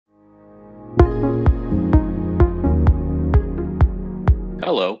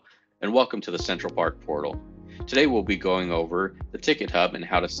Hello, and welcome to the Central Park portal. Today we'll be going over the Ticket Hub and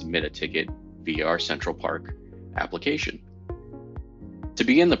how to submit a ticket via our Central Park application. To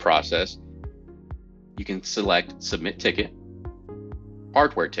begin the process, you can select Submit Ticket,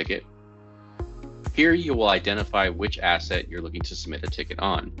 Hardware Ticket. Here you will identify which asset you're looking to submit a ticket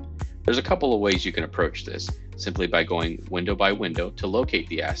on. There's a couple of ways you can approach this, simply by going window by window to locate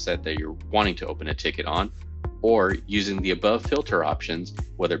the asset that you're wanting to open a ticket on, or using the above filter options,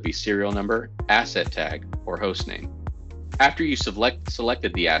 whether it be serial number, asset tag, or host name. After you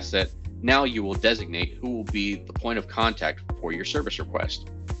selected the asset, now you will designate who will be the point of contact for your service request.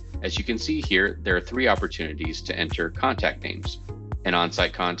 As you can see here, there are 3 opportunities to enter contact names: an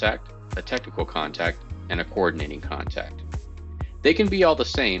on-site contact, a technical contact, and a coordinating contact. They can be all the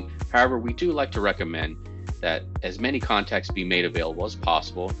same, however, we do like to recommend that as many contacts be made available as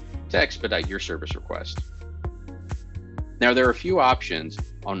possible to expedite your service request. Now, there are a few options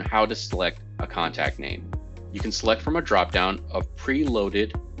on how to select a contact name. You can select from a drop-down of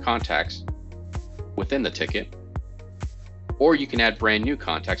preloaded contacts within the ticket, or you can add brand new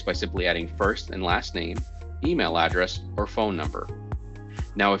contacts by simply adding first and last name, email address, or phone number.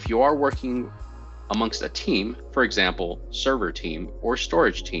 Now, if you are working amongst a team, for example, server team or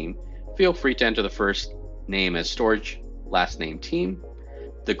storage team, feel free to enter the first name as storage, last name team,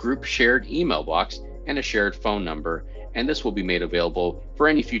 the group shared email box, and a shared phone number, and this will be made available for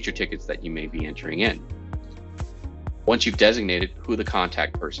any future tickets that you may be entering in. Once you've designated who the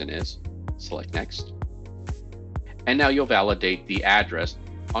contact person is, select Next. And now you'll validate the address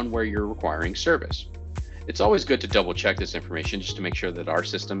on where you're requiring service. It's always good to double check this information just to make sure that our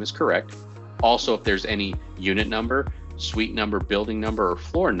system is correct. Also, if there's any unit number, suite number, building number, or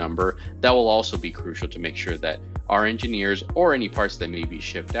floor number, that will also be crucial to make sure that our engineers or any parts that may be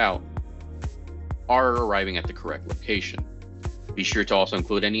shipped out are arriving at the correct location. Be sure to also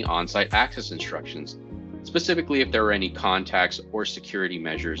include any on-site access instructions, specifically if there are any contacts or security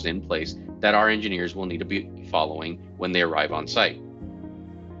measures in place that our engineers will need to be following when they arrive on site.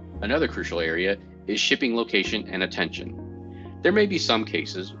 Another crucial area is shipping location and attention. There may be some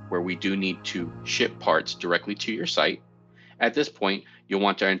cases where we do need to ship parts directly to your site. At this point, you'll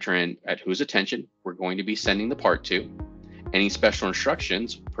want to enter in at whose attention we're going to be sending the part to, any special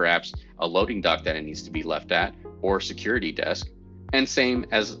instructions, perhaps a loading dock that it needs to be left at, or security desk, and same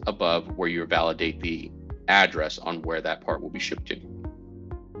as above where you validate the address on where that part will be shipped to.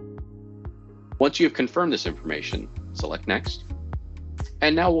 Once you have confirmed this information, select Next,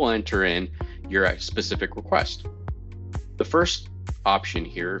 and now we'll enter in your specific request. The first option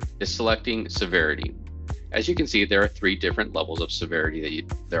here is selecting severity. As you can see, there are 3 different levels of severity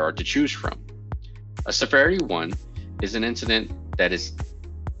that there are to choose from. A severity 1 is an incident that is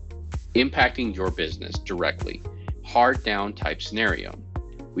impacting your business directly, hard down type scenario.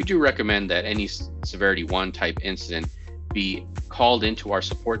 We do recommend that any severity 1 type incident be called into our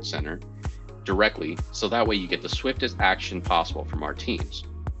support center directly, so that way you get the swiftest action possible from our teams.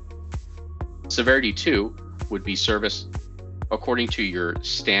 Severity 2 would be service according to your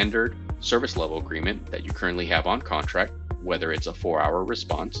standard service level agreement that you currently have on contract, whether it's a 4-hour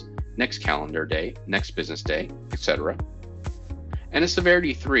response, next calendar day, next business day, etc. And a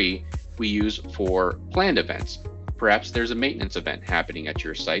severity 3 we use for planned events. Perhaps there's a maintenance event happening at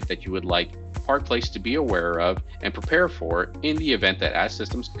your site that you would like Park Place to be aware of and prepare for in the event that as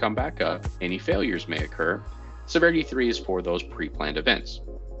systems come back up, any failures may occur. Severity 3 is for those pre-planned events.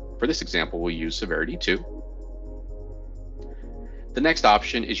 For this example, we'll use severity 2. The next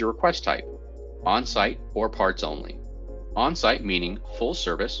option is your request type, on-site or parts only. On-site meaning full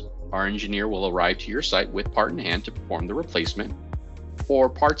service, our engineer will arrive to your site with part in hand to perform the replacement, or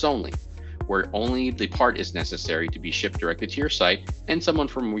parts only, where only the part is necessary to be shipped directly to your site and someone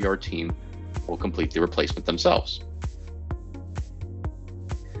from your team will complete the replacement themselves.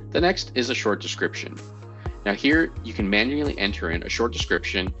 The next is a short description. Now here you can manually enter in a short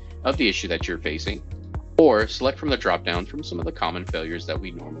description of the issue that you're facing, or select from the drop-down from some of the common failures that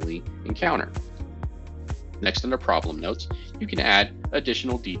we normally encounter. Next, under problem notes, you can add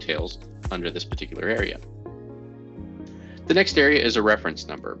additional details under this particular area. The next area is a reference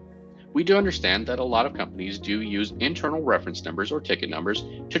number. We do understand that a lot of companies do use internal reference numbers or ticket numbers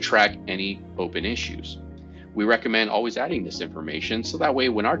to track any open issues. We recommend always adding this information so that way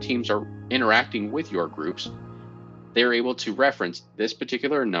when our teams are interacting with your groups, they're able to reference this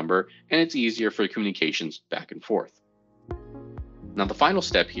particular number and it's easier for communications back and forth. Now the final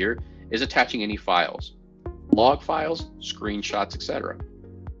step here is attaching any files, log files, screenshots, etc.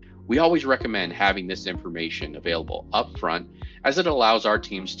 We always recommend having this information available up front as it allows our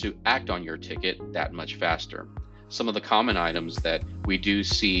teams to act on your ticket that much faster. Some of the common items that we do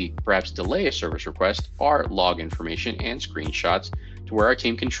see perhaps delay a service request are log information and screenshots to where our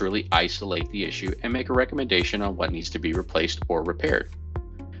team can truly isolate the issue and make a recommendation on what needs to be replaced or repaired.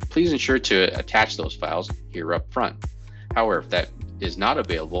 Please ensure to attach those files here up front. However, if that is not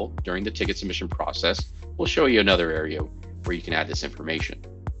available during the ticket submission process, we'll show you another area where you can add this information.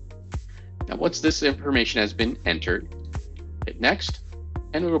 Now, once this information has been entered, hit next,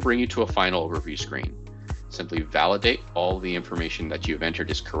 and it will bring you to a final overview screen. Simply validate all the information that you've entered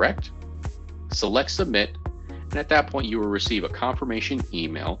is correct, select submit, and at that point you will receive a confirmation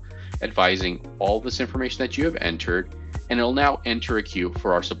email advising all this information that you have entered, and it'll now enter a queue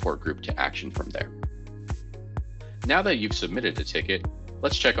for our support group to action from there. Now that you've submitted a ticket,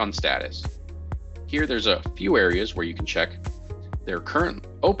 let's check on status. Here there's a few areas where you can check their current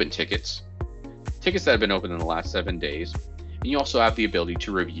open tickets that have been open in the last 7 days, and you also have the ability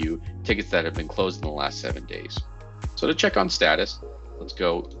to review tickets that have been closed in the last 7 days. So to check on status, let's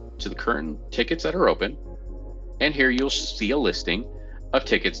go to the current tickets that are open, and here you'll see a listing of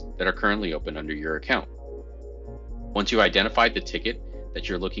tickets that are currently open under your account. Once you identified the ticket that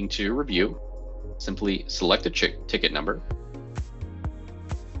you're looking to review, simply select the ticket number,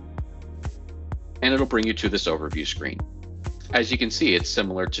 and it'll bring you to this overview screen. As you can see, it's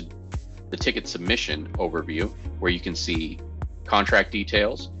similar to the ticket submission overview, where you can see contract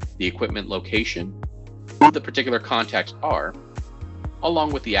details, the equipment location, who the particular contacts are,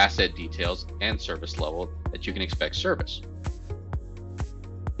 along with the asset details and service level that you can expect service.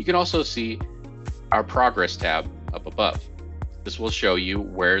 You can also see our progress tab up above. This will show you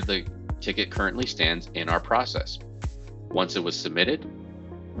where the ticket currently stands in our process. Once it was submitted,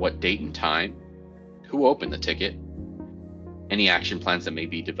 what date and time, who opened the ticket, any action plans that may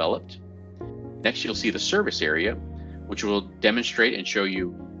be developed. Next, you'll see the service area, which will demonstrate and show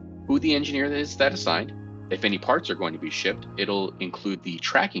you who the engineer is that assigned. If any parts are going to be shipped, it'll include the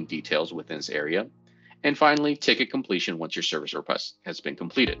tracking details within this area. And finally, ticket completion once your service request has been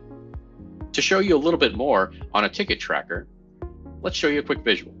completed. To show you a little bit more on a ticket tracker, let's show you a quick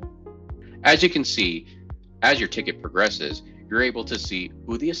visual. As you can see, as your ticket progresses, you're able to see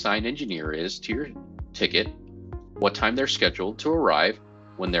who the assigned engineer is to your ticket, what time they're scheduled to arrive,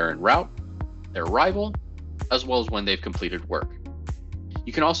 when they're en route, their arrival, as well as when they've completed work.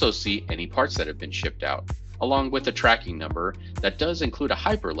 You can also see any parts that have been shipped out, along with a tracking number that does include a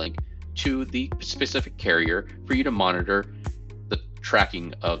hyperlink to the specific carrier for you to monitor the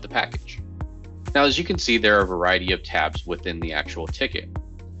tracking of the package. Now, as you can see, there are a variety of tabs within the actual ticket.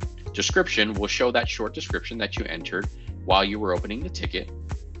 Description will show that short description that you entered while you were opening the ticket.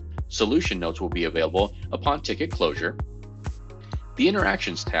 Solution notes will be available upon ticket closure. The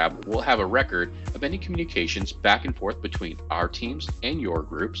Interactions tab will have a record of any communications back and forth between our teams and your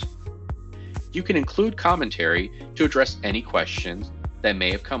groups. You can include commentary to address any questions that may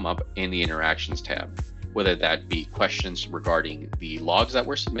have come up in the Interactions tab, whether that be questions regarding the logs that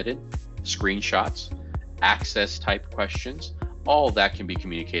were submitted, screenshots, access type questions. All that can be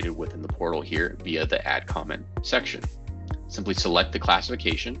communicated within the portal here via the Add Comment section. Simply select the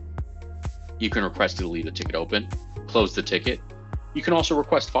classification. You can request to leave the ticket open, close the ticket. You can also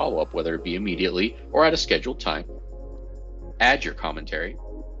request follow-up, whether it be immediately or at a scheduled time. Add your commentary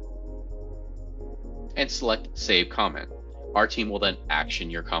and select Save Comment. Our team will then action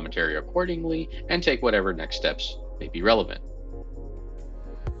your commentary accordingly and take whatever next steps may be relevant.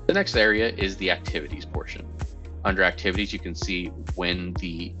 The next area is the activities portion. Under activities, you can see when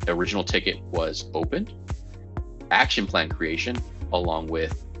the original ticket was opened, action plan creation, along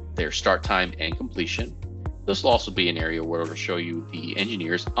with their start time and completion. This will also be an area where it'll show you the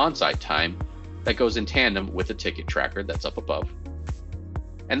engineer's on-site time that goes in tandem with the ticket tracker that's up above.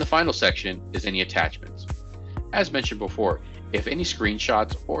 And the final section is any attachments. As mentioned before, if any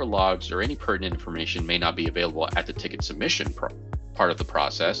screenshots or logs or any pertinent information may not be available at the ticket submission part of the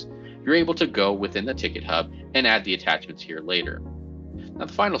process, you're able to go within the Ticket Hub and add the attachments here later. Now,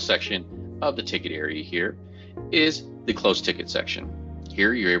 the final section of the ticket area here is the closed ticket section.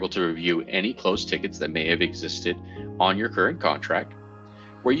 Here, you're able to review any closed tickets that may have existed on your current contract,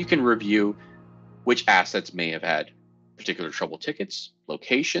 where you can review which assets may have had particular trouble tickets,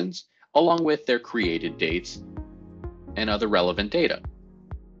 locations, along with their created dates and other relevant data.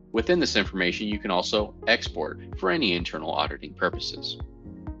 Within this information, you can also export for any internal auditing purposes.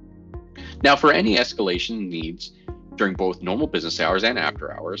 Now, for any escalation needs during both normal business hours and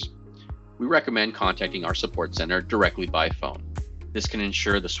after hours, we recommend contacting our support center directly by phone. This can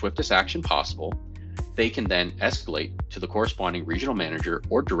ensure the swiftest action possible. They can then escalate to the corresponding regional manager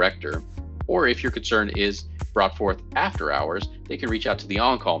or director Or if your concern is brought forth after hours, they can reach out to the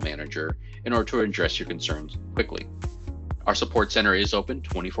on-call manager in order to address your concerns quickly. Our support center is open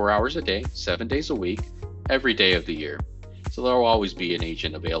 24 hours a day, 7 days a week, every day of the year. So there will always be an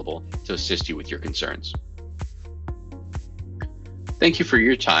agent available to assist you with your concerns. Thank you for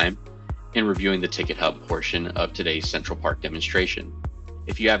your time in reviewing the Ticket Hub portion of today's Central Park demonstration.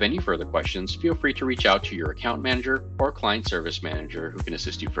 If you have any further questions, feel free to reach out to your account manager or client service manager who can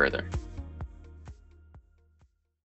assist you further.